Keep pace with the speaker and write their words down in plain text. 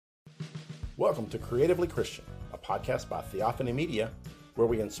Welcome to Creatively Christian, a podcast by Theophany Media, where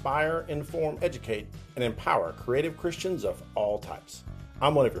we inspire, inform, educate, and empower creative Christians of all types.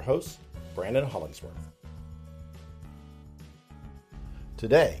 I'm one of your hosts, Brandon Hollingsworth.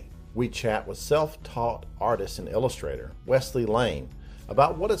 Today, we chat with self-taught artist and illustrator Wesley Lane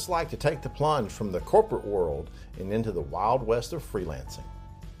about what it's like to take the plunge from the corporate world and into the wild west of freelancing.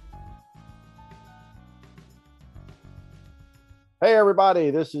 Hey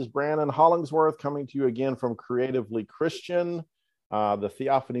everybody, this is Brandon Hollingsworth coming to you again from Creatively Christian, the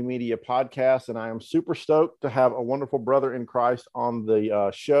Theophany Media podcast, and I am super stoked to have a wonderful brother in Christ on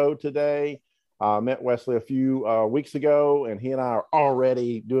the show today. I met Wesley a few weeks ago, and he and I are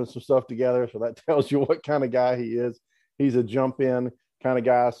already doing some stuff together, so that tells you what kind of guy he is. He's a jump-in kind of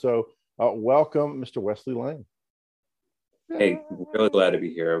guy, so welcome, Mr. Wesley Lane. Hey, I'm really glad to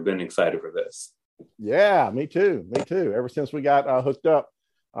be here. I've been excited for this. Yeah, me too. Ever since we got hooked up,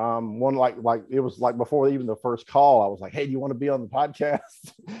 one like it was like before even the first call, I was like, "Hey, do you want to be on the podcast?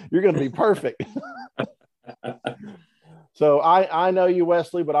 You're going to be perfect." So I know you,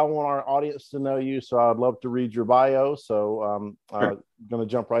 Wesley, but I want our audience to know you. So I'd love to read your bio. So going to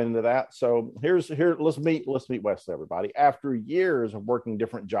jump right into that. So let's meet Wesley, everybody. After years of working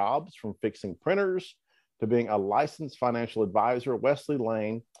different jobs, from fixing printers to being a licensed financial advisor, Wesley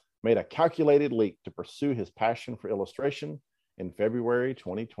Lane made a calculated leap to pursue his passion for illustration in February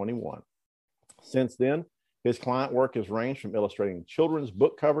 2021. Since then, his client work has ranged from illustrating children's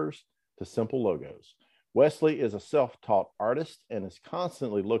book covers to simple logos. Wesley is a self-taught artist and is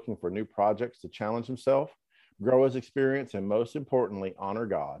constantly looking for new projects to challenge himself, grow his experience, and most importantly, honor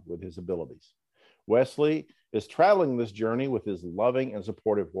God with his abilities. Wesley is traveling this journey with his loving and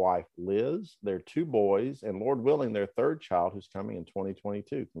supportive wife, Liz, their two boys, and Lord willing, their third child, who's coming in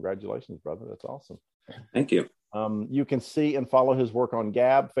 2022. Congratulations, brother. That's awesome. Thank you. You can see and follow his work on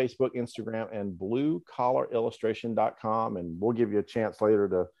Gab, Facebook, Instagram, and bluecollarillustration.com. And we'll give you a chance later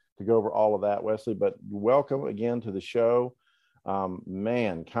to go over all of that, Wesley. But welcome again to the show.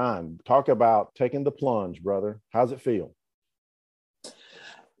 Talk about taking the plunge, brother. How's it feel?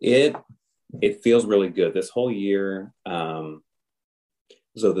 It feels really good. This whole year,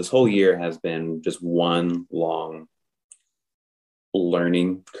 this whole year has been just one long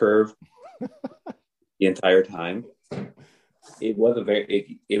learning curve the entire time. It was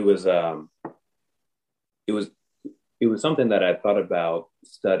something that I thought about,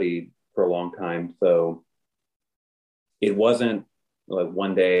 studied for a long time. So it wasn't like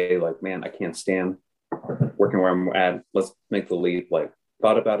one day, like, man, I can't stand working where I'm at. Let's make the leap. Like,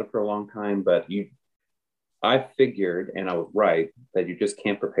 thought about it for a long time, but I figured, and I was right, that you just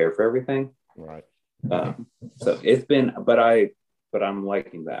can't prepare for everything. Right. So it's been, but I'm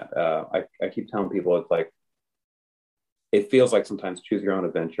liking that. I keep telling people, it's like, it feels like sometimes choose your own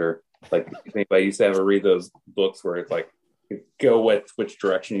adventure. Like, if anybody used to ever read those books where it's like, go with which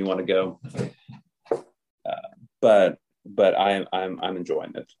direction you want to go. But I'm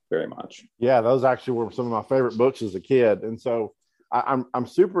enjoying it very much. Yeah, those actually were some of my favorite books as a kid. And so I'm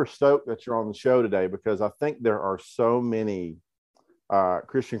super stoked that you're on the show today, because I think there are so many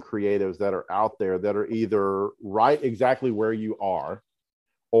Christian creatives that are out there that are either right exactly where you are,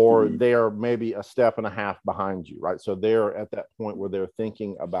 or they're maybe a step and a half behind you, right? So they're at that point where they're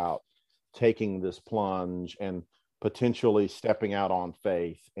thinking about taking this plunge and potentially stepping out on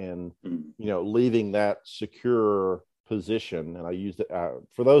faith and, leaving that secure position. And I use it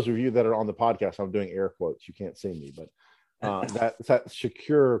for those of you that are on the podcast, I'm doing air quotes. You can't see me, but that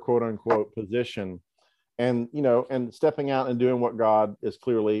secure, quote unquote, position, and stepping out and doing what God is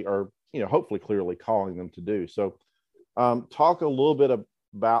clearly, or hopefully clearly calling them to do. So talk a little bit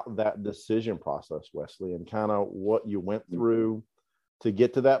about that decision process, Wesley, and kind of what you went through to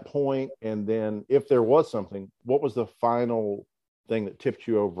get to that point. And then if there was something, what was the final thing that tipped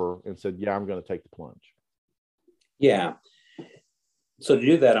you over and said, yeah, I'm going to take the plunge? Yeah. So to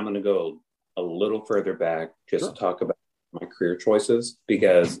do that, I'm going to go a little further back just to talk about my career choices,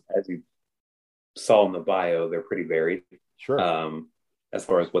 because as you saw in the bio, they're pretty varied. Sure. As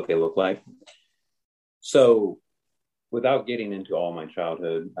far as what they look like. So without getting into all my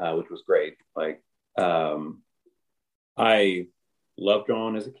childhood, which was great, like I loved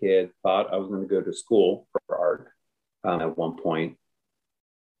drawing as a kid, thought I was going to go to school for art at one point.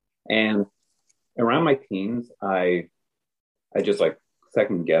 And around my teens, I just like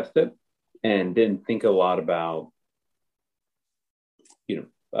second guessed it and didn't think a lot about,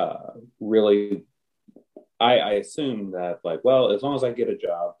 really, I assumed that, like, well, as long as I get a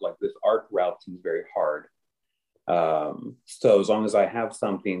job, like, this art route seems very hard. So as long as I have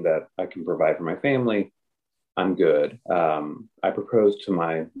something that I can provide for my family, I'm good. I proposed to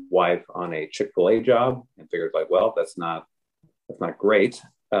my wife on a Chick-fil-A job and figured like, well, that's not great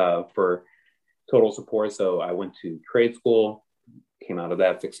for total support. So I went to trade school, came out of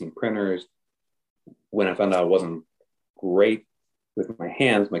that fixing printers. When I found out I wasn't great with my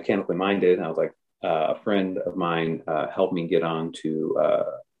hands, mechanically minded, I was like, a friend of mine helped me get on to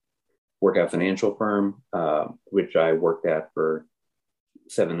work at a financial firm, which I worked at for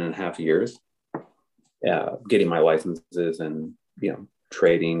 7.5 years, getting my licenses and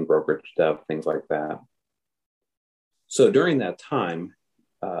trading, brokerage stuff, things like that. So during that time,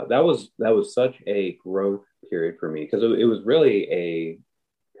 that was such a growth period for me because it was really a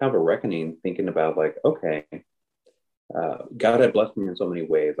kind of a reckoning, thinking about like, okay, God had blessed me in so many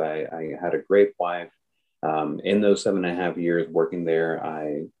ways. I had a great wife. In those 7.5 years working there,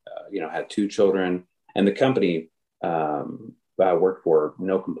 I had two children, and the company that I worked for,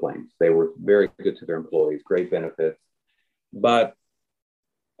 no complaints. They were very good to their employees, great benefits. But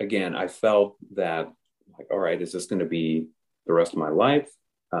again, I felt that like, all right, is this going to be the rest of my life?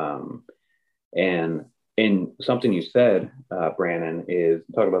 Um, and in something you said, Brandon, is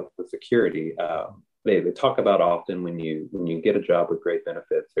talk about the security. They talk about often when you get a job with great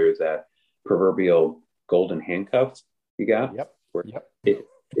benefits, there's that proverbial golden handcuffs you got. Yep. Where Yep. it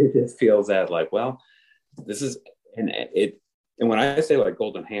just feels that like, well, this is and when I say like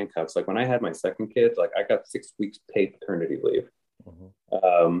golden handcuffs, like when I had my second kid, like I got 6 weeks paid paternity leave.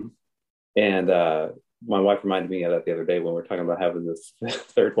 Mm-hmm. And my wife reminded me of that the other day when we were talking about having this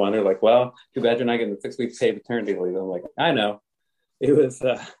third one. They're like, "Well, too bad you're not getting the 6 weeks paid paternity leave." I'm like, "I know, it was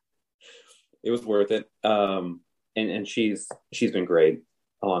worth it." And she's been great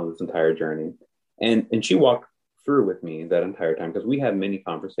along this entire journey, and she walked through with me that entire time because we had many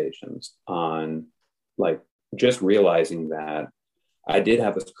conversations on like just realizing that I did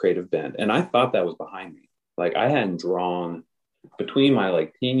have this creative bent, and I thought that was behind me. Like I hadn't drawn between my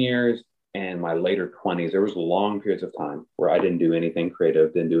like teen years and my later 20s. There was long periods of time where I didn't do anything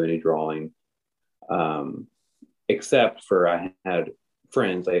creative, didn't do any drawing, um, except for I had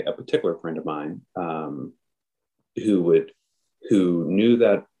friends, a particular friend of mine, who would who knew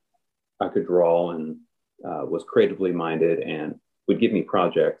that I could draw and was creatively minded and would give me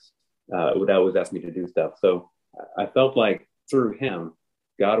projects. Would always ask me to do stuff. So I felt like through him,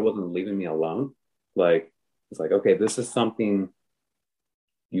 God wasn't leaving me alone. Like it's like, okay, this is something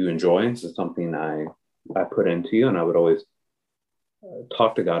you enjoy. This is something I put into you, and I would always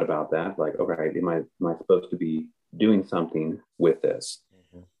talk to God about that. Like, okay, am I supposed to be doing something with this?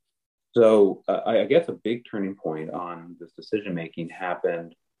 Mm-hmm. So I guess a big turning point on this decision making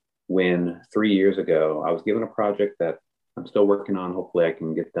happened when 3 years ago I was given a project that I'm still working on. Hopefully, I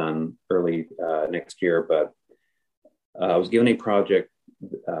can get done early next year. But I was given a project,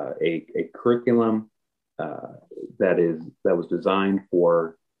 a curriculum uh, that was designed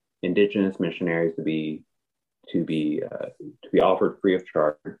for indigenous missionaries to be offered free of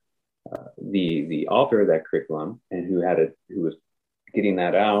charge. The author of that curriculum and who was getting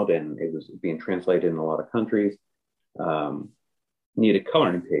that out and it was being translated in a lot of countries, um, needed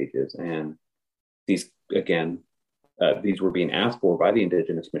coloring pages, and these again these were being asked for by the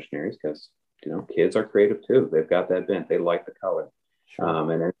indigenous missionaries because kids are creative too. They've got that bent. They like the color,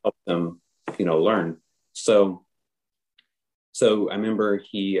 Sure. and it helps them learn. So I remember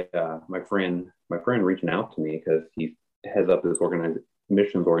my friend reaching out to me because he heads up this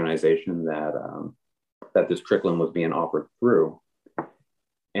missions organization that this curriculum was being offered through.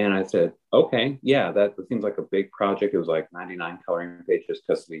 And I said, okay, yeah, that seems like a big project. It was like 99 coloring pages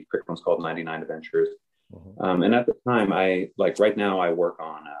because the curriculum's called 99 Adventures. Mm-hmm. And at the time, right now I work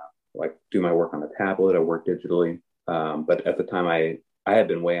on do my work on a tablet. I work digitally. But at the time, I had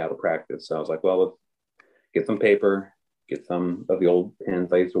been way out of practice, so I was like, well, let's get some paper, get some of the old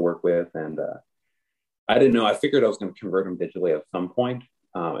pens I used to work with, and I didn't know. I figured I was going to convert them digitally at some point.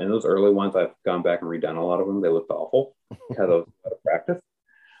 And those early ones, I've gone back and redone a lot of them. They looked awful because I was out of practice.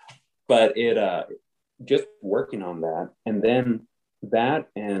 But it just working on that, and then that,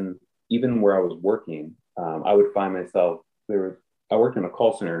 and even where I was working, I would find myself I worked in a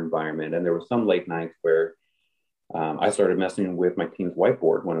call center environment, and there were some late nights where I started messing with my team's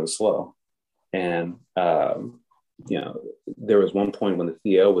whiteboard when it was slow. And there was one point when the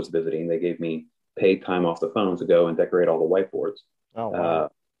CEO was visiting, they gave me paid time off the phone to go and decorate all the whiteboards. Oh, wow.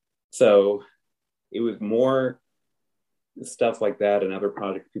 So it was more stuff like that and other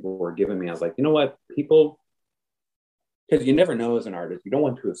projects people were giving me. I was like, you know what, people, because you never know as an artist, you don't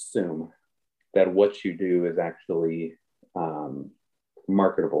want to assume that what you do is actually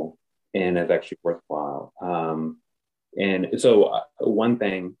marketable and is actually worthwhile. And so one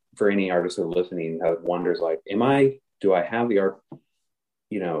thing for any artist who are listening that wonders like, do I have the art,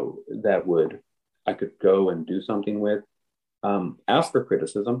 that I could go and do something with? Ask for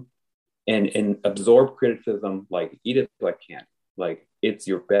criticism and absorb criticism, like eat it like candy. Like it's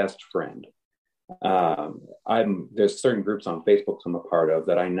your best friend. There's certain groups on Facebook I'm a part of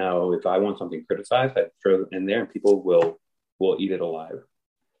that I know if I want something criticized, I throw it in there and people will eat it alive.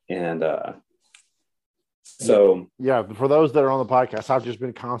 And so yeah, for those that are on the podcast, I've just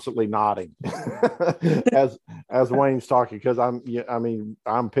been constantly nodding as Wayne's talking, because I'm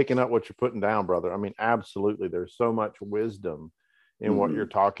picking up what you're putting down, brother. I mean, absolutely. There's so much wisdom in what you're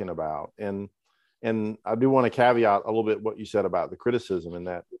talking about. And I do want to caveat a little bit what you said about the criticism, and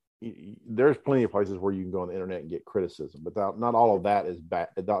that there's plenty of places where you can go on the internet and get criticism, but not all of that is bad.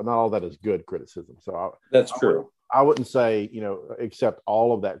 Not all of that is good criticism. So that's true. I wouldn't say, accept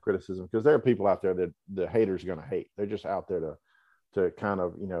all of that criticism, because there are people out there that the haters are going to hate. They're just out there to kind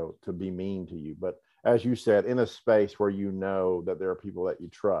of, to be mean to you. But as you said, in a space where that there are people that you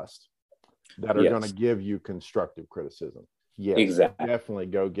trust that are going to give you constructive criticism. Yes, exactly. Definitely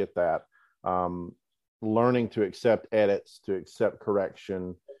go get that. Learning to accept edits, to accept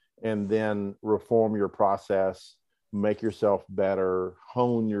correction, and then reform your process, make yourself better,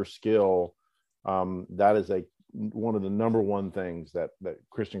 hone your skill. That is one of the number one things that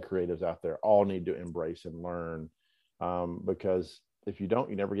Christian creatives out there all need to embrace and learn, because if you don't,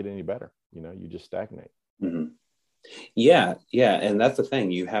 you never get any better. You just stagnate. Mm-hmm. Yeah. And that's the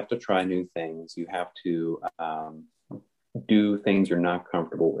thing. You have to try new things. You have to do things you're not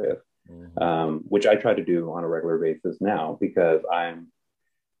comfortable with, which I try to do on a regular basis now, because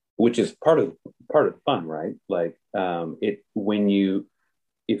which is part of the fun, right? Like if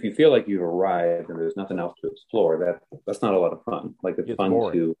you feel like you've arrived and there's nothing else to explore, that's not a lot of fun. Like it's fun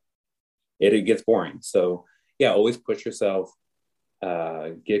boring. It gets boring. So yeah, always push yourself,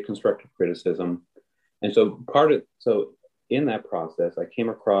 get constructive criticism. And so in that process, I came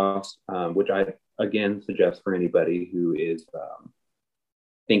across, which I again suggest for anybody who is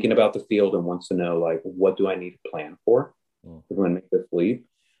thinking about the field and wants to know, like, what do I need to plan for if I'm going to make this leap?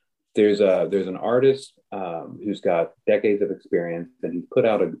 There's an artist who's got decades of experience, and he's put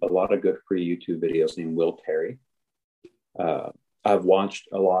out a lot of good free YouTube videos named Will Terry. I watch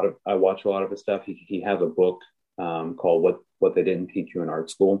a lot of his stuff. He has a book called What They Didn't Teach You in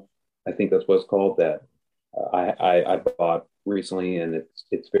Art School. I think that's what it's called, that I bought recently, and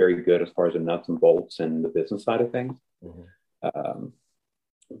it's very good as far as the nuts and bolts and the business side of things.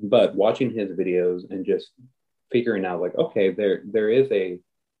 But watching his videos and just figuring out, like, okay, there is a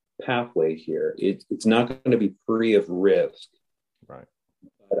pathway here. It's not going to be free of risk, right?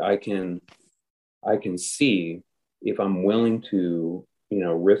 But I can see if I'm willing to,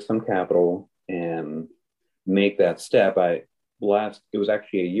 risk some capital and make that step. It was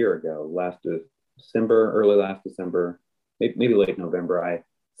actually a year ago, early last December, maybe late November, I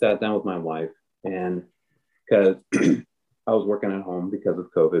sat down with my wife, and because I was working at home because of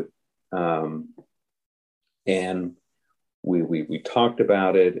COVID, and we talked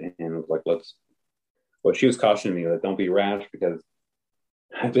about it, and it was like, she was cautioning me that don't be rash, because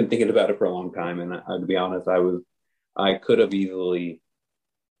I've been thinking about it for a long time. And to be honest, I could have easily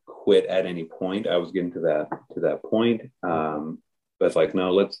quit at any point. I was getting to that point. But it's like,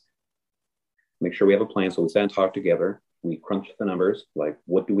 no, let's make sure we have a plan. So we sat and talked together. We crunched the numbers, like,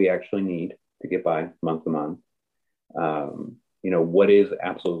 what do we actually need to get by month to month? What is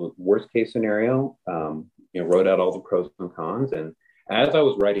absolute worst case scenario? Wrote out all the pros and cons. And as I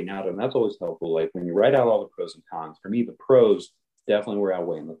was writing out, and that's always helpful, like when you write out all the pros and cons, for me, the pros definitely were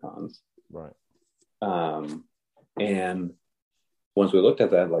outweighing the cons. Right. And once we looked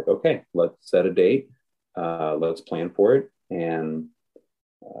at that, like, okay, let's set a date. Let's plan for it. And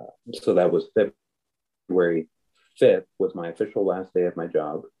so that was February 5th was my official last day of my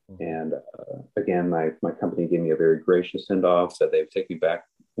job. And again, my company gave me a very gracious send off, said they'd take me back,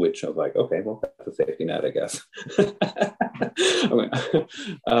 which I was like, okay, well, that's a safety net, I guess.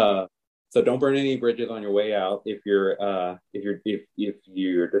 So don't burn any bridges on your way out. If you're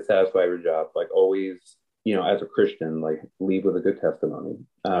dissatisfied with your job, like, always, as a Christian, like, leave with a good testimony.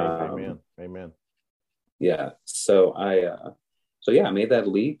 Amen. Yeah. So I made that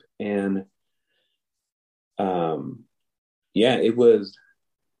leap, and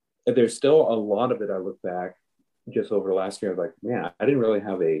there's still a lot of it. I look back just over the last year, I was like, man, I didn't really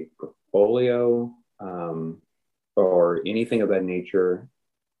have a portfolio or anything of that nature,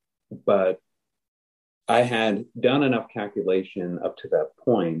 but I had done enough calculation up to that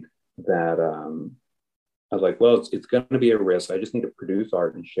point that I was like, well, it's going to be a risk. I just need to produce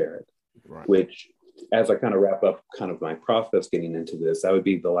art and share it, right. Which as I kind of wrap up kind of my process getting into this, that would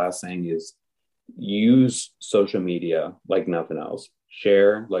be the last thing is use social media like nothing else.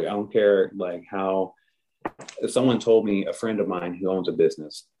 Share, like I don't care like how someone told me, a friend of mine who owns a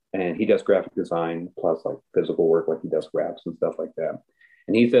business and he does graphic design plus like physical work, like he does wraps and stuff like that.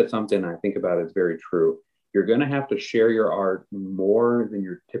 And he said something I think about it's very true. You're going to have to share your art more than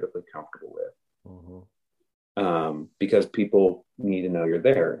you're typically comfortable with. Because people need to know you're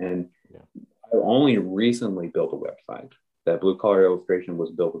there. And I only recently built a website. That Blue Collar Illustration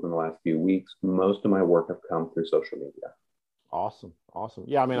was built within the last few weeks. Most of my work have come through social media. Awesome.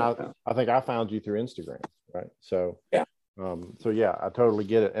 Yeah, I mean, I think I found you through Instagram, right? So yeah, I totally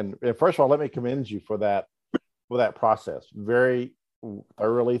get it. And first of all, let me commend you for that process. Very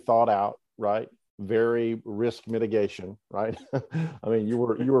thoroughly thought out, right? Very risk mitigation, right? I mean, you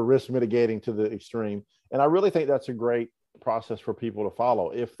were risk mitigating to the extreme, and I really think that's a great process for people to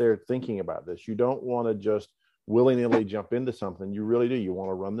follow if they're thinking about this. You don't want to just willy-nilly jump into something. You really do. You want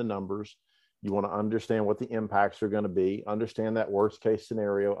to run the numbers. You want to understand what the impacts are going to be, understand that worst case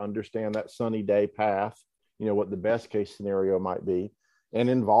scenario, understand that sunny day path, what the best case scenario might be, and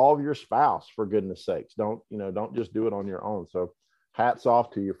involve your spouse, for goodness sakes. Don't just do it on your own. So hats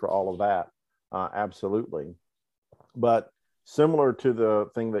off to you for all of that. Absolutely. But similar to the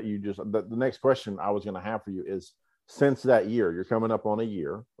thing that you just, the next question I was going to have for you is, since that year, you're coming up on a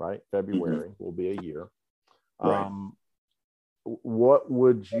year, right? February will be a year. Right. What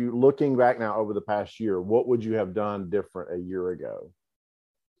would you, looking back now over the past year, what would you have done different a year ago?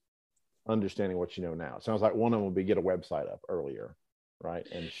 Understanding what you know now. It sounds like one of them would be get a website up earlier, right?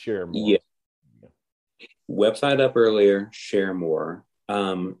 And share more. Yeah. Website up earlier, share more.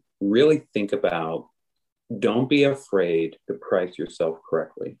 Really think about, don't be afraid to price yourself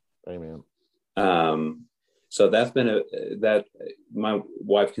correctly. Amen. So that's been that my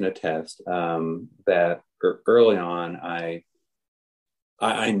wife can attest, that early on,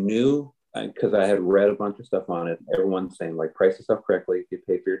 I knew, because I had read a bunch of stuff on it. Everyone's saying like price yourself correctly, get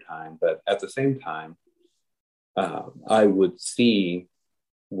paid for your time. But at the same time, I would see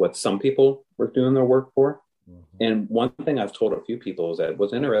what some people were doing their work for. And one thing I've told a few people is that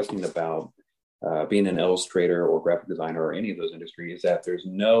what's interesting about being an illustrator or graphic designer or any of those industries is that there's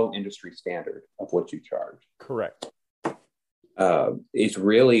no industry standard of what you charge. Correct. It's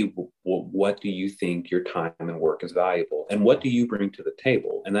really what do you think your time and work is valuable, and what do you bring to the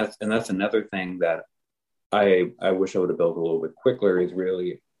table? And that's another thing that I wish I would have built a little bit quicker, is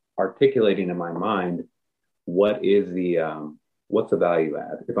really articulating in my mind what is what's the value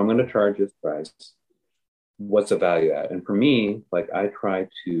add. If I'm going to charge this price, what's the value add? And for me, like I try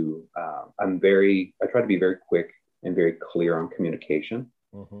to be very quick and very clear on communication,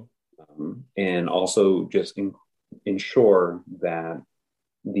 and also just ensure that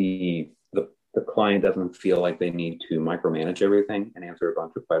the client doesn't feel like they need to micromanage everything and answer a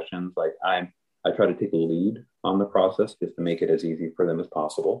bunch of questions. Like I try to take a lead on the process just to make it as easy for them as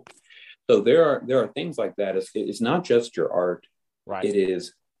possible. So there are things like that. It's not just your art. Right.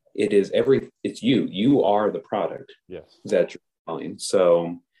 It's you are the product. Yes. That you're selling.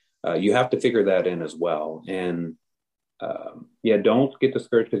 So you have to figure that in as well. And don't get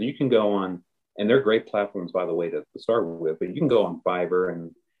discouraged, because you can go on, and they're great platforms, by the way, to start with, but you can go on Fiverr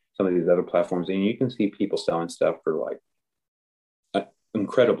and some of these other platforms, and you can see people selling stuff for like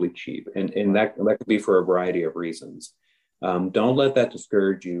incredibly cheap. And that could be for a variety of reasons. Don't let that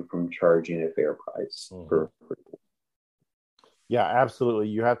discourage you from charging a fair price. Yeah, absolutely.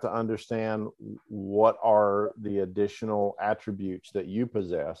 You have to understand what are the additional attributes that you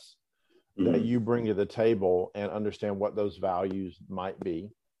possess, that you bring to the table, and understand what those values might be.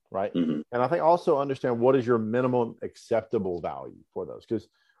 Right. And I think also understand what is your minimum acceptable value for those. Because,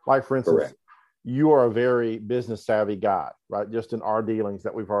 like, for instance, Correct. You are a very business savvy guy, right? Just in our dealings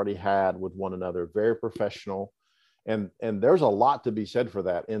that we've already had with one another, very professional. And there's a lot to be said for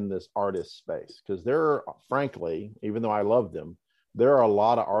that in this artist space, because there are, frankly, even though I love them, there are a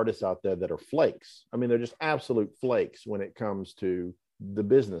lot of artists out there that are flakes. I mean, they're just absolute flakes when it comes to the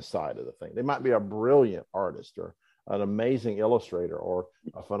business side of the thing. They might be a brilliant artist or an amazing illustrator or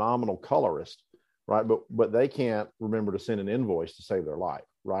a phenomenal colorist, right? But they can't remember to send an invoice to save their life,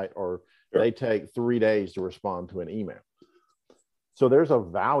 right? Or Sure. They take 3 days to respond to an email. So there's a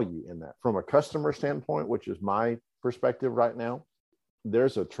value in that from a customer standpoint, which is my perspective right now.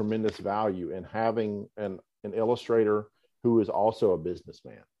 There's a tremendous value in having an illustrator who is also a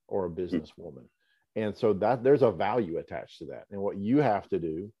businessman or a businesswoman. And so that there's a value attached to that. And what you have to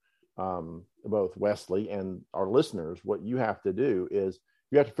do, both Wesley and our listeners, what you have to do is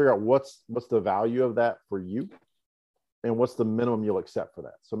you have to figure out what's the value of that for you. and what's the minimum you'll accept for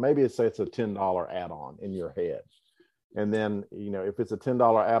that. So maybe it's a $10 add-on in your head. And then, if it's a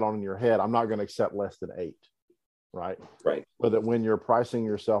 $10 add-on in your head, I'm not going to accept less than 8. Right. But that when you're pricing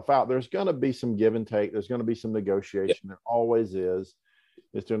yourself out, there's going to be some give and take. There's going to be some negotiation. There always is.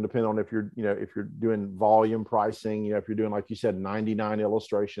 It's going to depend on if you're doing volume pricing, if you're doing, like you said, 99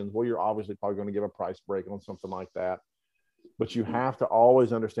 illustrations, well, you're obviously probably going to give a price break on something like that. But you have to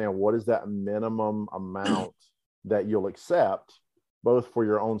always understand what is that minimum amount that you'll accept, both for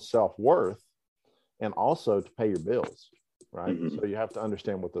your own self-worth and also to pay your bills. Right. Mm-hmm. So you have to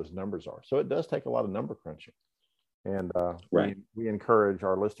understand what those numbers are. So it does take a lot of number crunching. And we encourage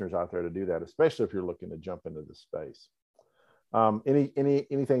our listeners out there to do that, especially if you're looking to jump into this space.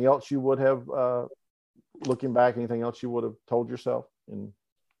 Anything else you would have, looking back, anything else you would have told yourself in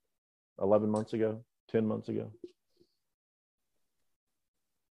 11 months ago, 10 months ago?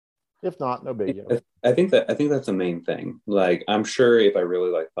 If not, no big deal. I think that's the main thing. Like, I'm sure if I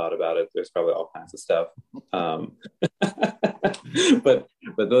really thought about it, there's probably all kinds of stuff. But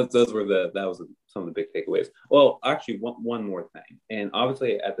that was some of the big takeaways. Well, actually, one more thing. And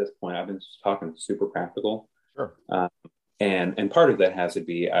obviously, at this point, I've been talking super practical. Sure. And part of that has to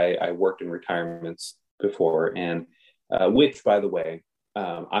be I worked in retirements before, and which, by the way,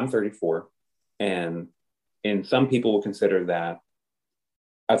 I'm 34, and some people will consider that.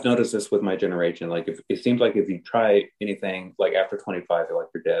 I've noticed this with my generation. Like, if it seems like if you try anything like after 25, they're like,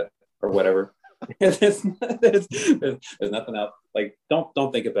 you're dead or whatever. there's nothing else. Like,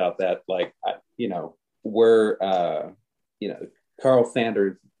 don't think about that. Like, we're Carl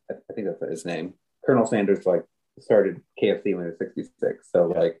Sanders. I think that's his name. Colonel Sanders started KFC when he was 66.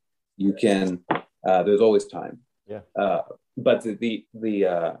 So you can. There's always time. Yeah. But the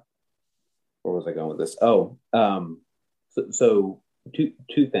where was I going with this? Oh, so.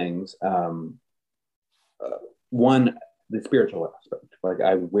 Two things. One, the spiritual aspect. Like,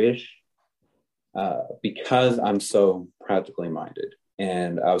 I wish, because I'm so practically minded,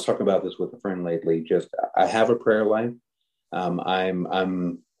 and I was talking about this with a friend lately. Just, I have a prayer life.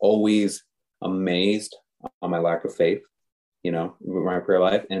 I'm always amazed on my lack of faith, with my prayer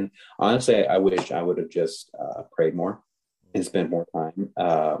life. And honestly, I wish I would have just prayed more and spent more time.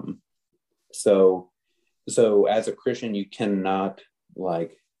 So as a Christian, you cannot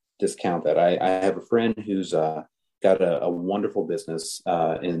discount that. I have a friend who's got a wonderful business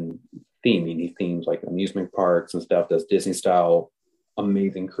in theming. He themes like amusement parks and stuff, does Disney style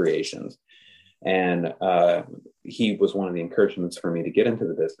amazing creations. And he was one of the encouragements for me to get into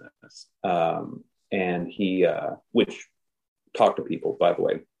the business. And he, which talk to people, by the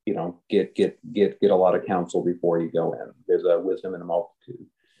way, get a lot of counsel before you go in. There's a wisdom in a multitude.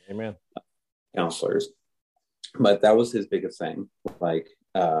 Amen. Counselors. But that was his biggest thing,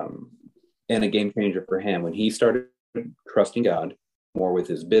 and a game changer for him when he started trusting God more with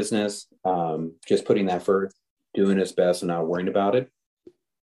his business, just putting that first, doing his best and not worrying about it.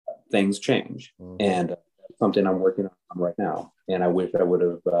 Things change. Mm-hmm. And that's something I'm working on right now. And I wish I would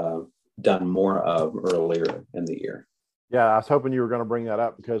have done more of earlier in the year. Yeah, I was hoping you were going to bring that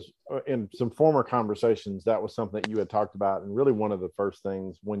up, because in some former conversations, that was something that you had talked about. And really one of the first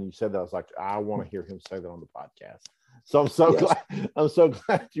things when you said that, I was like, I want to hear him say that on the podcast. So I'm so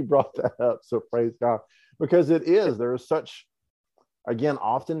glad you brought that up. So praise God, because there is such, again,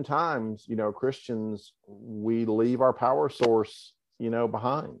 oftentimes, Christians, we leave our power source,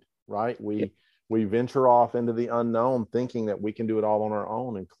 behind, right? We venture off into the unknown thinking that we can do it all on our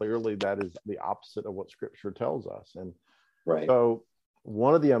own. And clearly that is the opposite of what Scripture tells us. And right. So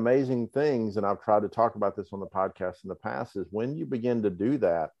one of the amazing things, and I've tried to talk about this on the podcast in the past, is when you begin to do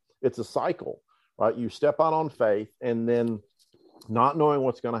that, it's a cycle, right? You step out on faith, and then not knowing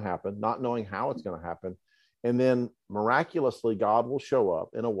what's going to happen, not knowing how it's going to happen. And then miraculously, God will show up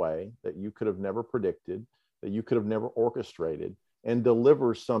in a way that you could have never predicted, that you could have never orchestrated, and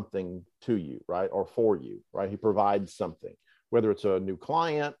delivers something to you, right? Or for you, right? He provides something, whether it's a new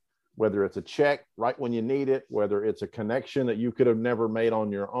client, whether it's a check right when you need it, whether it's a connection that you could have never made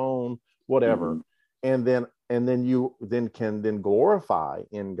on your own, whatever. Mm-hmm. And then you can glorify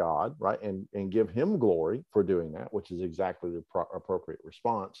in God, right? And give him glory for doing that, which is exactly the appropriate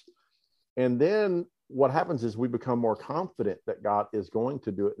response. And then what happens is we become more confident that God is going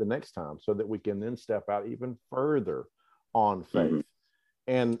to do it the next time, so that we can then step out even further on faith. Mm-hmm.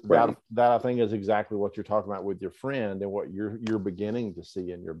 And that I think is exactly what you're talking about with your friend, and what you're beginning to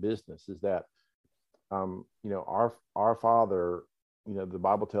see in your business is that, our Father, the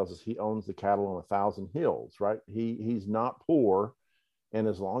Bible tells us he owns the cattle on 1,000 hills, right? He's not poor. And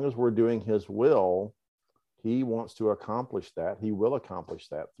as long as we're doing his will, he wants to accomplish that. He will accomplish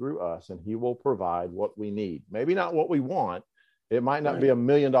that through us, and he will provide what we need. Maybe not what we want. It might not be $1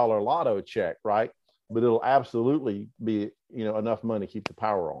 million lotto check, right? But it'll absolutely be, enough money to keep the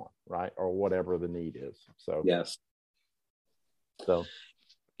power on, right? Or whatever the need is. So, yes. So,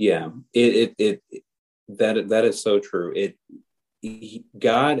 yeah, that is so true.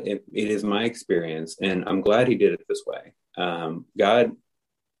 God, it is my experience, and I'm glad he did it this way. God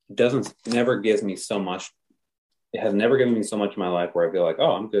never gives me so much. It has never given me so much in my life where I feel like,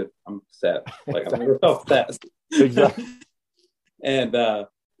 oh, I'm good, I'm set. Like I've never felt that. Exactly. And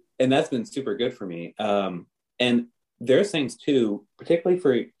that's been super good for me. And there's things too, particularly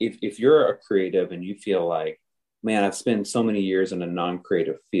for if you're a creative and you feel like, man, I've spent so many years in a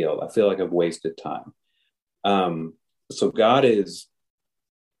non-creative field. I feel like I've wasted time. So God is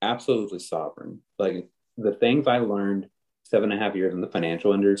absolutely sovereign. Like the things I learned 7.5 years in the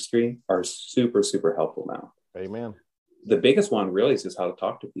financial industry are super, super helpful now. Amen. The biggest one really is just how to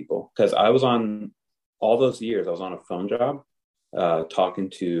talk to people. Because I was on all those years, I was on a phone job, talking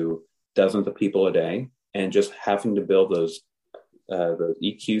to dozens of people a day, and just having to build those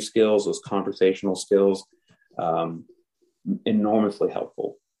EQ skills, those conversational skills, enormously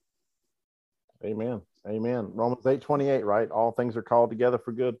helpful. Amen. Amen. Romans 8:28, right? All things are called together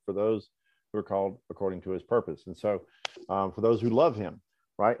for good for those who are called according to his purpose. And so for those who love him,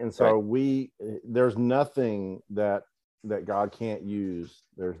 right? And so there's nothing that God can't use.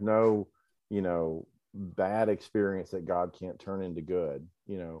 There's no, bad experience that God can't turn into good,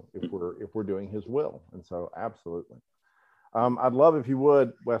 if we're doing his will. And so absolutely. I'd love, if you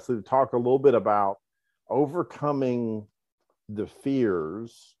would, Wesley, to talk a little bit about overcoming the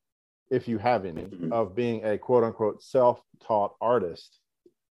fears, if you have any, of being a quote unquote self-taught artist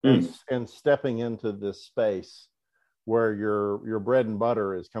and stepping into this space where your bread and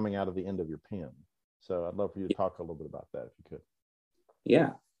butter is coming out of the end of your pen. So I'd love for you to talk a little bit about that, if you could. Yeah.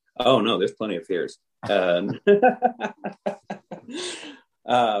 Oh no, there's plenty of fears. So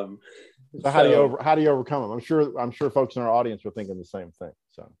how do you overcome them? I'm sure folks in our audience are thinking the same thing.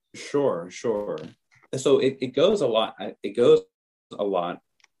 So sure. So it goes a lot. It goes a lot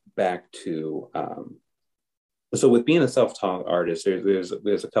back to so with being a self-taught artist, there's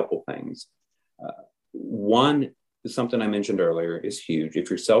a couple things. One is something I mentioned earlier is huge. If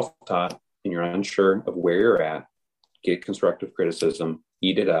you're self-taught and you're unsure of where you're at, get constructive criticism,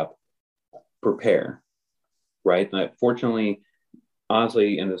 eat it up, prepare. Right? And fortunately,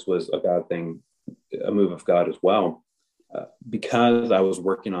 honestly, and this was a God thing, a move of God as well. Because I was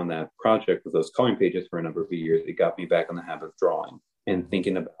working on that project with those coloring pages for a number of years, it got me back in the habit of drawing and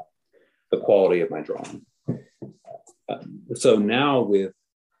thinking about the quality of my drawing. So now with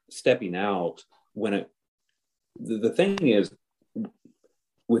stepping out, the thing is,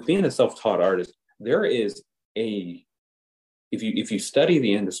 with being a self-taught artist, there is if you study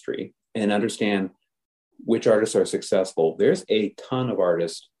the industry and understand which artists are successful, there's a ton of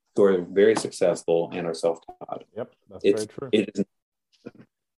artists who are very successful and are self-taught. Yep, that's very true. It is,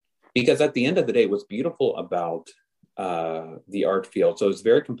 because at the end of the day, what's beautiful about the art field, so it's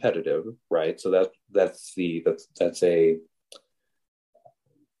very competitive, right? So that's the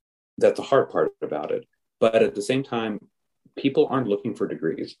hard part about it. But at the same time, people aren't looking for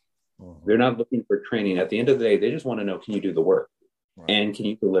degrees. Mm-hmm. They're not looking for training. At the end of the day, they just want to know, can you do the work? Right. And can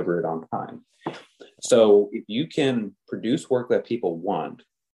you deliver it on time? So if you can produce work that people want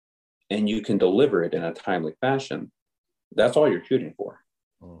and you can deliver it in a timely fashion, that's all you're shooting for.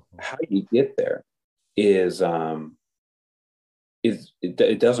 Mm-hmm. How you get there is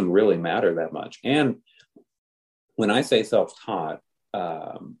it doesn't really matter that much. And when I say self-taught,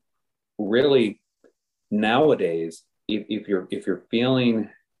 really nowadays, if you're feeling,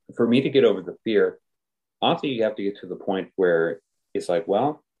 for me to get over the fear, honestly, you have to get to the point where it's like,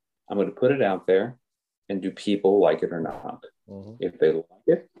 well, I'm going to put it out there, and do people like it or not? Mm-hmm. If they like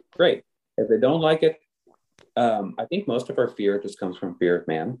it, great. If they don't like it, I think most of our fear just comes from fear of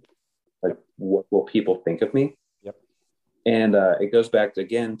man. Like, what will people think of me? Yep. And it goes back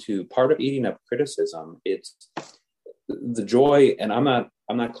again to part of eating up criticism. It's the joy, and I'm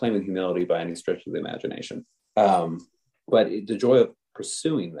not claiming humility by any stretch of the imagination, but the joy of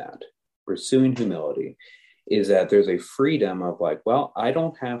pursuing humility is that there's a freedom of like, well, I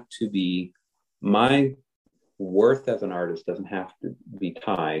don't have to be, my worth as an artist doesn't have to be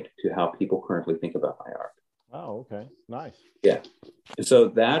tied to how people currently think about my art. Oh, okay. Nice. Yeah. And so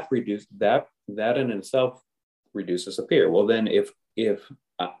that in itself reduces a fear. Well, then if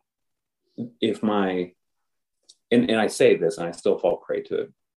my, and I say this and I still fall prey to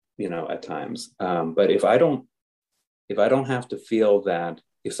it, at times. But if I don't have to feel that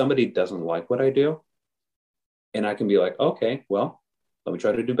if somebody doesn't like what I do, and I can be like, okay, well, let me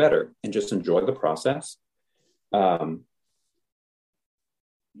try to do better and just enjoy the process. Um,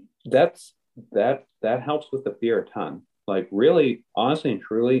 that's that helps with the fear a ton. Like really, honestly and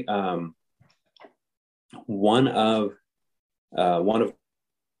truly, one of one of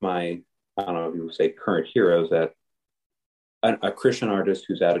my, I don't know if you would say current heroes, that a Christian artist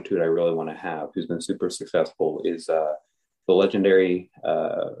whose attitude I really want to have, who's been super successful, is the legendary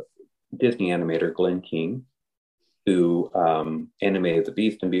Disney animator Glenn King, who animated The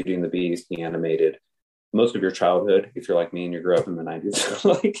Beast and Beauty and the Beast. He animated most of your childhood, if you're like me and you grew up in the 90s,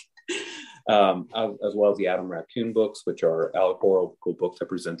 like, as well as the Adam Raccoon books, which are allegorical books that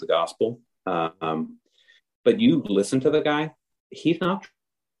present the gospel. But you listen to the guy, he's not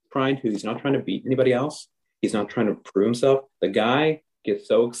he's not trying to beat anybody else. He's not trying to prove himself. The guy gets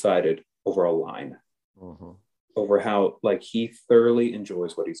so excited over a line, over how like he thoroughly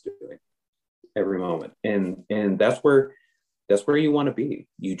enjoys what he's doing every moment. And that's where you want to be.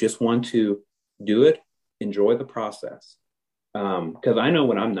 You just want to do it, enjoy the process. Because I know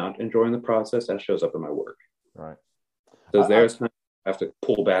when I'm not enjoying the process, that shows up in my work. Right. So there's times I have to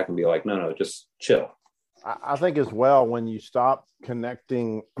pull back and be like, no, just chill. I think as well, when you stop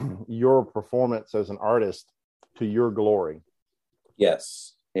connecting your performance as an artist to your glory.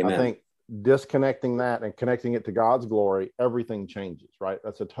 Yes. Amen. I think disconnecting that and connecting it to God's glory, everything changes, right?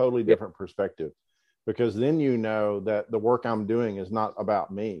 That's a totally different perspective, because then you know that the work I'm doing is not about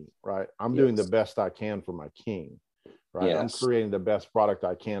me, right? I'm doing the best I can for my King, right? Yes. I'm creating the best product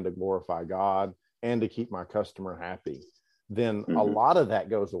I can to glorify God and to keep my customer happy. Then a lot of that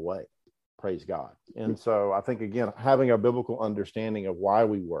goes away. Praise God. And so I think, again, having a biblical understanding of why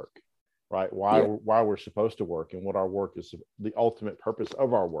we work, right? Why we're supposed to work and what our work is, the ultimate purpose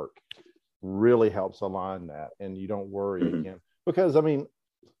of our work, really helps align that. And you don't worry again, because I mean,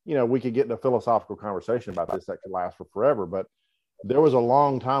 you know, we could get in a philosophical conversation about this that could last for forever, but there was a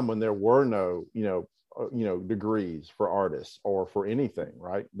long time when there were no, degrees for artists or for anything,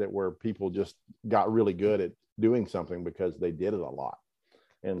 right? That where people just got really good at doing something because they did it a lot.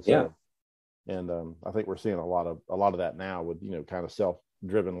 And so, I think we're seeing a lot of that now with, kind of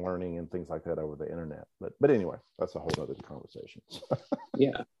self-driven learning and things like that over the internet. But anyway, that's a whole other conversation.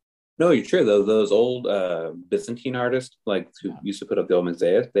 Yeah. No, you're true though. Those old Byzantine artists, like who used to put up the old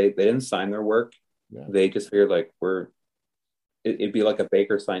mosaics, they didn't sign their work. Yeah. They just figured like it'd be like a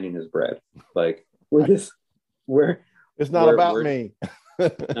baker signing his bread. Like it's not about me.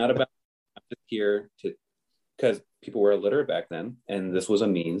 Not about, I'm just here to, because people were illiterate back then, and this was a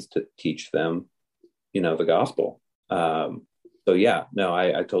means to teach them, the gospel. So yeah, no,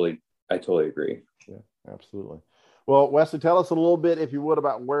 I totally agree. Yeah, absolutely. Well, Wesley, tell us a little bit, if you would,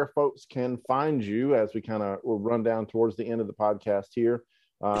 about where folks can find you as we kind of will run down towards the end of the podcast here.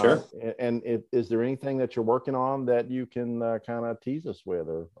 Sure. And is there anything that you're working on that you can kind of tease us with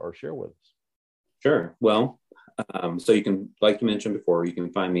or share with us? Sure. Well, so you can, like you mentioned before, you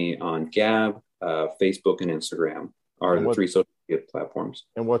can find me on Gab, Facebook, and Instagram are the three social media platforms.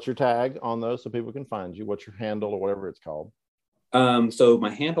 And what's your tag on those so people can find you? What's your handle or whatever it's called? So my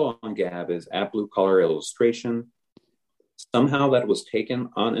handle on Gab is @BlueCollarIllustration. Somehow that was taken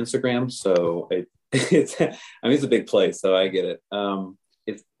on Instagram, so it's it's a big place, so I get it. I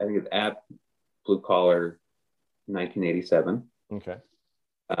think it's @BlueCollar1987. Okay.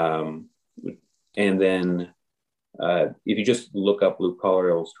 And then if you just look up Blue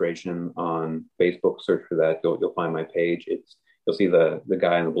Collar Illustration on Facebook, search for that, you'll find my page. You'll see the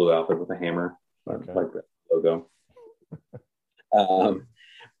guy in the blue outfit with a hammer, like the logo.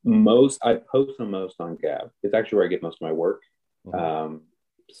 I post the most on Gab. It's actually where I get most of my work. But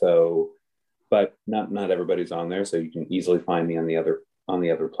not everybody's on there, so you can easily find me on the other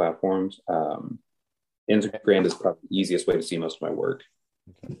platforms. Instagram is probably the easiest way to see most of my work.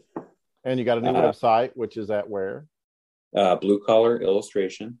 Okay. And you got a new website, which is at where?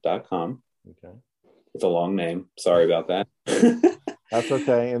 BlueCollarIllustration.com. Okay. It's a long name. Sorry about that. That's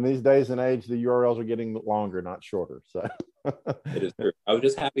okay. In these days and age, the URLs are getting longer, not shorter. So it is true. I was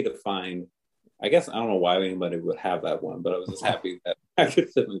just happy to find, I guess, I don't know why anybody would have that one, but I was just happy that I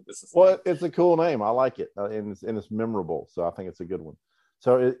could say this is. Well, it's a cool name. I like it. And it's memorable. So I think it's a good one.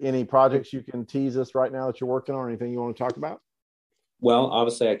 So any projects you can tease us right now that you're working on, or anything you want to talk about? Well,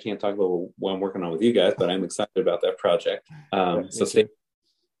 obviously I can't talk about what I'm working on with you guys, but I'm excited about that project. So stay.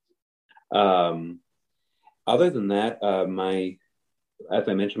 Other than that, as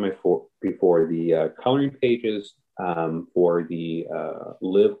I mentioned before, the coloring pages for the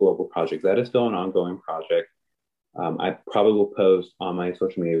Live Global project, that is still an ongoing project. I probably will post on my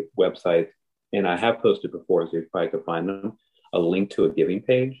social media website, and I have posted before, so you probably could find them, a link to a giving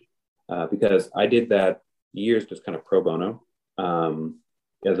page, because I did that years just kind of pro bono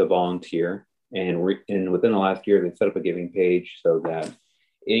as a volunteer. And within the last year, they set up a giving page so that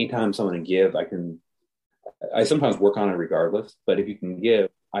anytime someone can give, I sometimes work on it regardless, but if you can give,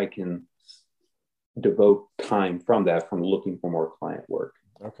 I can devote time from looking for more client work.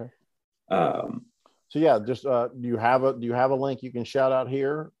 Okay. So yeah, just do you have a link you can shout out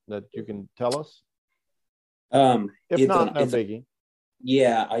here that you can tell us? If not, no biggie.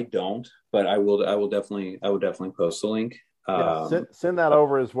 Yeah, I don't, but I will definitely post the link. Send that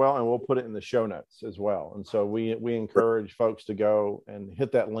over as well, and we'll put it in the show notes as well. And so we encourage folks to go and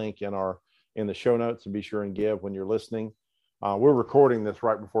hit that link in the show notes and be sure and give when you're listening. We're recording this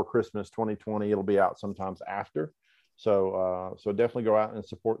right before Christmas 2020. It'll be out sometimes after. So definitely go out and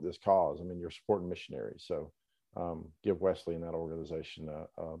support this cause. I mean, you're supporting missionaries. So give Wesley and that organization,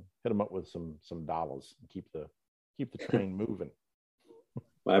 hit them up with some dollars and keep the train moving.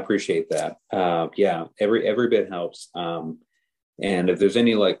 I appreciate that. Yeah, every bit helps. And if there's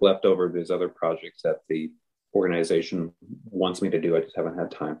any leftover, there's other projects that the organization wants me to do, I just haven't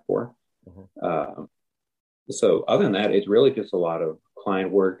had time for. Mm-hmm. So other than that, it's really just a lot of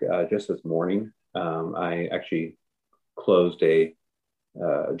client work. Just this morning, I actually closed a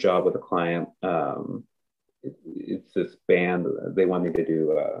job with a client. It's this band. They want me to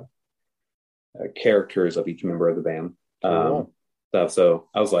do characters of each member of the band. Stuff. So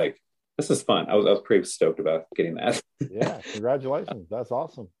I was like, this is fun. I was pretty stoked about getting that. Yeah, congratulations. That's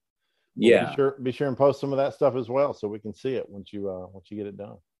awesome. Yeah. Be sure and post some of that stuff as well so we can see it once you get it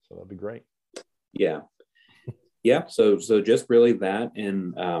done. So that'd be great. Yeah. Yeah. So just really that.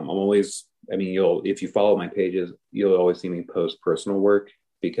 And I'm always, if you follow my pages, you'll always see me post personal work,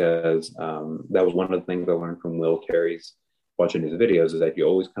 because that was one of the things I learned from Will Terry's watching his videos, is that you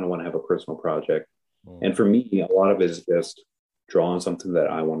always kind of want to have a personal project. And for me, a lot of it is just drawing something that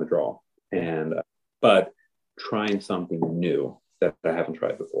I want to draw, but trying something new that I haven't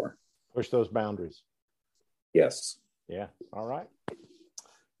tried before. Push those boundaries. Yes. Yeah. All right.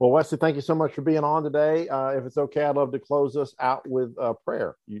 Well, Wesley, thank you so much for being on today. If it's okay, I'd love to close us out with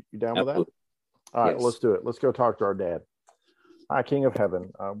prayer. You down with that? All right, yes. Let's do it. Let's go talk to our dad. Hi, King of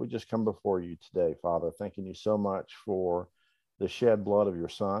Heaven. We just come before you today, Father, thanking you so much for the shed blood of your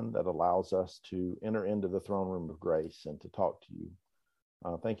Son that allows us to enter into the throne room of grace and to talk to you.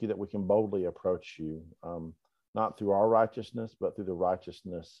 Thank you that we can boldly approach you, not through our righteousness, but through the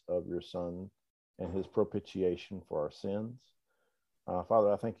righteousness of your Son and his propitiation for our sins.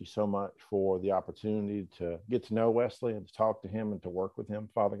 Father, I thank you so much for the opportunity to get to know Wesley and to talk to him and to work with him,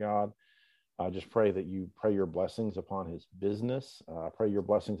 Father God. I just pray that you pray your blessings upon his business. I pray your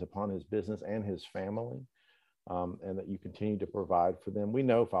blessings upon his business and his family. And that you continue to provide for them. We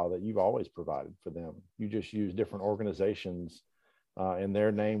know, Father, that you've always provided for them. You just use different organizations and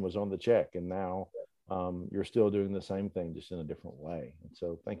their name was on the check. And now you're still doing the same thing, just in a different way. And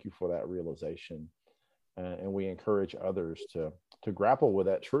so thank you for that realization. And we encourage others to grapple with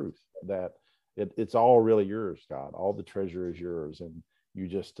that truth, that it's all really yours, God. All the treasure is yours. And you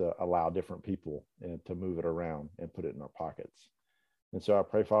just allow different people to move it around and put it in our pockets. And so I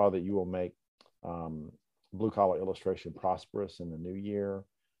pray, Father, that you will make Blue Collar Illustration prosperous in the new year.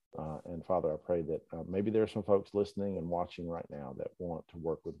 And Father, I pray that maybe there are some folks listening and watching right now that want to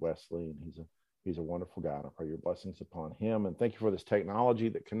work with Wesley, and he's a wonderful guy. And I pray your blessings upon him. And thank you for this technology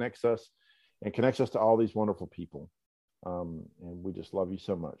that connects us to all these wonderful people. And we just love you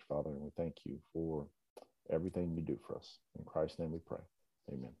so much, Father. And we thank you for everything you do for us. In Christ's name we pray.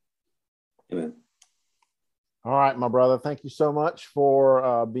 Amen. Amen. All right, my brother. Thank you so much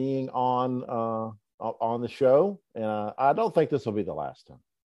for being on the show. And I don't think this will be the last time.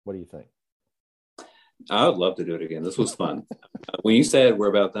 What do you think? I would love to do it again. This was fun. When you said we're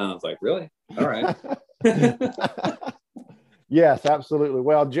about done, I was like, really? All right. Yes, absolutely.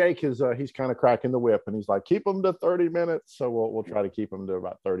 Well, Jake is he's kind of cracking the whip, and he's like, keep them to 30 minutes. So we'll try to keep them to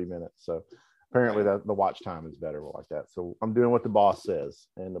about 30 minutes. So apparently that the watch time is better like that. So I'm doing what the boss says,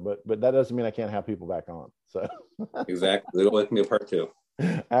 but that doesn't mean I can't have people back on. So exactly, it'll make me a part two.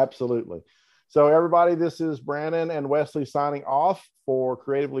 Absolutely. So everybody, this is Brandon and Wesley signing off for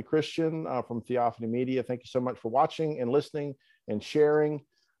Creatively Christian from Theophany Media. Thank you so much for watching and listening and sharing.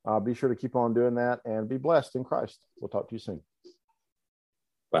 Be sure to keep on doing that and be blessed in Christ. We'll talk to you soon.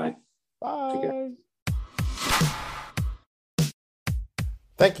 Bye. Bye.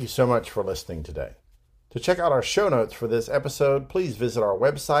 Thank you so much for listening today. To check out our show notes for this episode, please visit our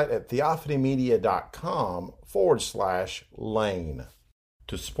website at theophanymedia.com/Lane.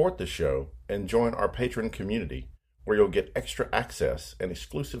 To support the show and join our patron community, where you'll get extra access and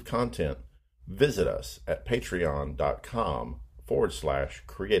exclusive content, visit us at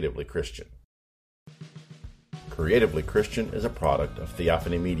patreon.com/creativelychristian. Creatively Christian is a product of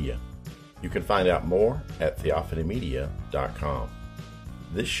Theophany Media. You can find out more at theophanymedia.com.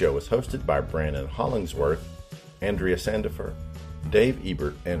 This show is hosted by Brandon Hollingsworth, Andrea Sandifer, Dave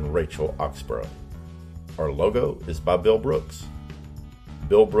Ebert, and Rachel Oxborough. Our logo is by Bill Brooks.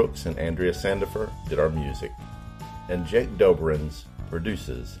 Bill Brooks and Andrea Sandifer did our music, and Jake Dobrins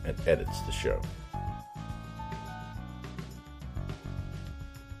produces and edits the show.